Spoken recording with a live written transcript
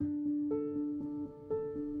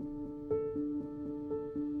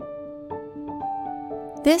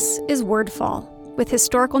This is Wordfall, with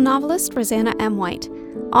historical novelist Rosanna M. White,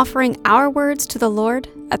 offering our words to the Lord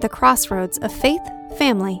at the crossroads of faith,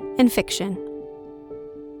 family, and fiction.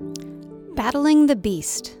 Battling the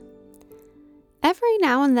Beast. Every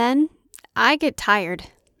now and then, I get tired.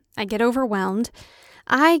 I get overwhelmed.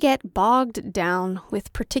 I get bogged down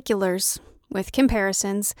with particulars, with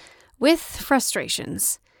comparisons, with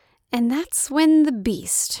frustrations. And that's when the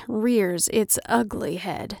beast rears its ugly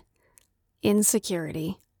head.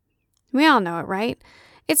 Insecurity. We all know it, right?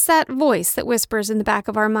 It's that voice that whispers in the back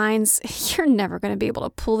of our minds, "You're never going to be able to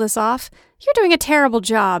pull this off. You're doing a terrible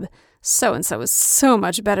job. So-and-so is so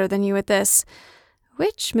much better than you at this."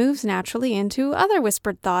 Which moves naturally into other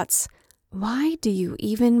whispered thoughts. Why do you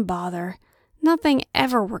even bother? Nothing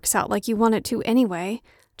ever works out like you want it to anyway.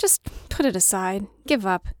 Just put it aside, give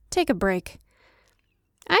up, take a break.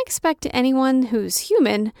 I expect anyone who's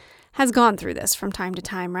human has gone through this from time to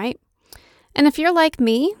time, right? And if you're like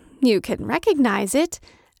me, you can recognize it,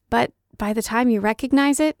 but by the time you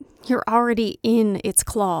recognize it, you're already in its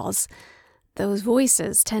claws. Those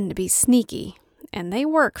voices tend to be sneaky, and they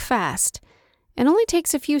work fast. It only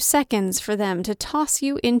takes a few seconds for them to toss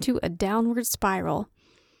you into a downward spiral.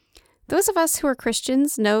 Those of us who are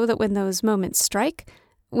Christians know that when those moments strike,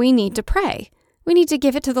 we need to pray. We need to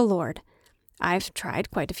give it to the Lord. I've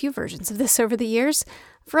tried quite a few versions of this over the years.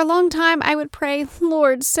 For a long time, I would pray,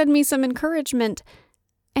 "Lord, send me some encouragement."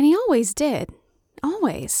 And he always did.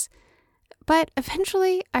 Always. But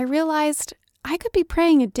eventually, I realized I could be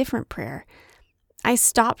praying a different prayer. I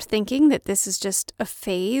stopped thinking that this is just a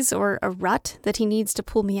phase or a rut that he needs to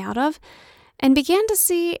pull me out of, and began to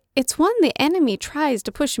see it's one the enemy tries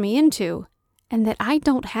to push me into, and that I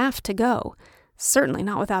don't have to go, certainly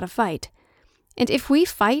not without a fight. And if we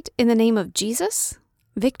fight in the name of Jesus,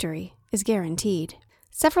 victory is guaranteed.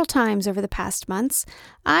 Several times over the past months,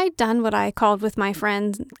 I'd done what I called with my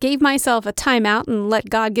friends, gave myself a timeout and let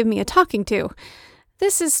God give me a talking to.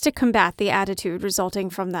 This is to combat the attitude resulting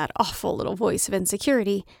from that awful little voice of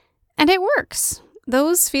insecurity. And it works.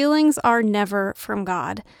 Those feelings are never from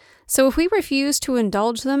God. So if we refuse to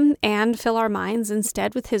indulge them and fill our minds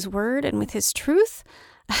instead with His Word and with His truth,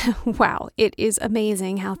 wow, it is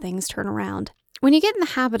amazing how things turn around. When you get in the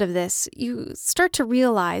habit of this, you start to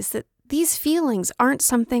realize that these feelings aren't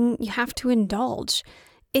something you have to indulge.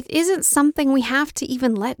 It isn't something we have to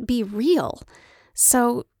even let be real.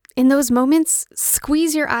 So in those moments,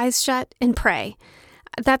 squeeze your eyes shut and pray.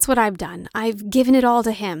 That's what I've done. I've given it all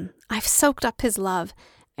to Him. I've soaked up His love,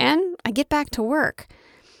 and I get back to work.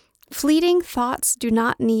 Fleeting thoughts do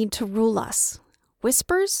not need to rule us.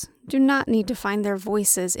 Whispers do not need to find their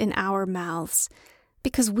voices in our mouths,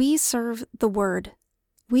 because we serve the Word.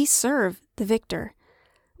 We serve the victor.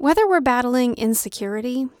 Whether we're battling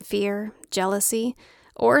insecurity, fear, jealousy,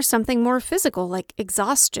 or something more physical like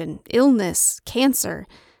exhaustion, illness, cancer,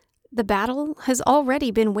 the battle has already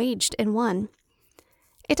been waged and won.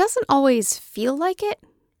 It doesn't always feel like it,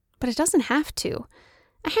 but it doesn't have to.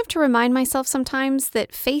 I have to remind myself sometimes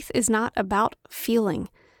that faith is not about feeling.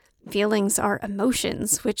 Feelings are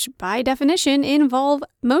emotions, which by definition involve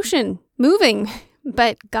motion, moving.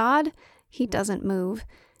 But God, He doesn't move.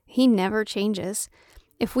 He never changes.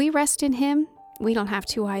 If we rest in Him, we don't have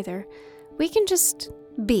to either. We can just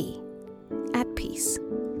be at peace.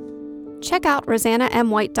 Check out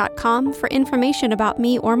RosannaMWhite.com for information about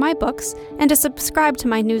me or my books and to subscribe to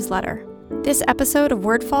my newsletter. This episode of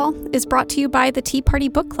Wordfall is brought to you by the Tea Party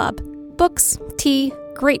Book Club. Books, tea,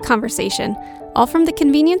 great conversation, all from the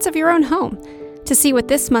convenience of your own home. To see what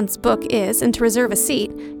this month's book is and to reserve a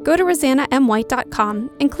seat, go to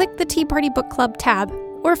RosannaMWhite.com and click the Tea Party Book Club tab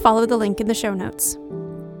or follow the link in the show notes.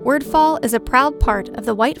 Wordfall is a proud part of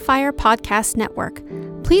the Whitefire Podcast Network.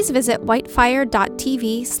 Please visit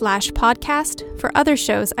whitefire.tv/podcast for other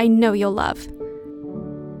shows I know you'll love.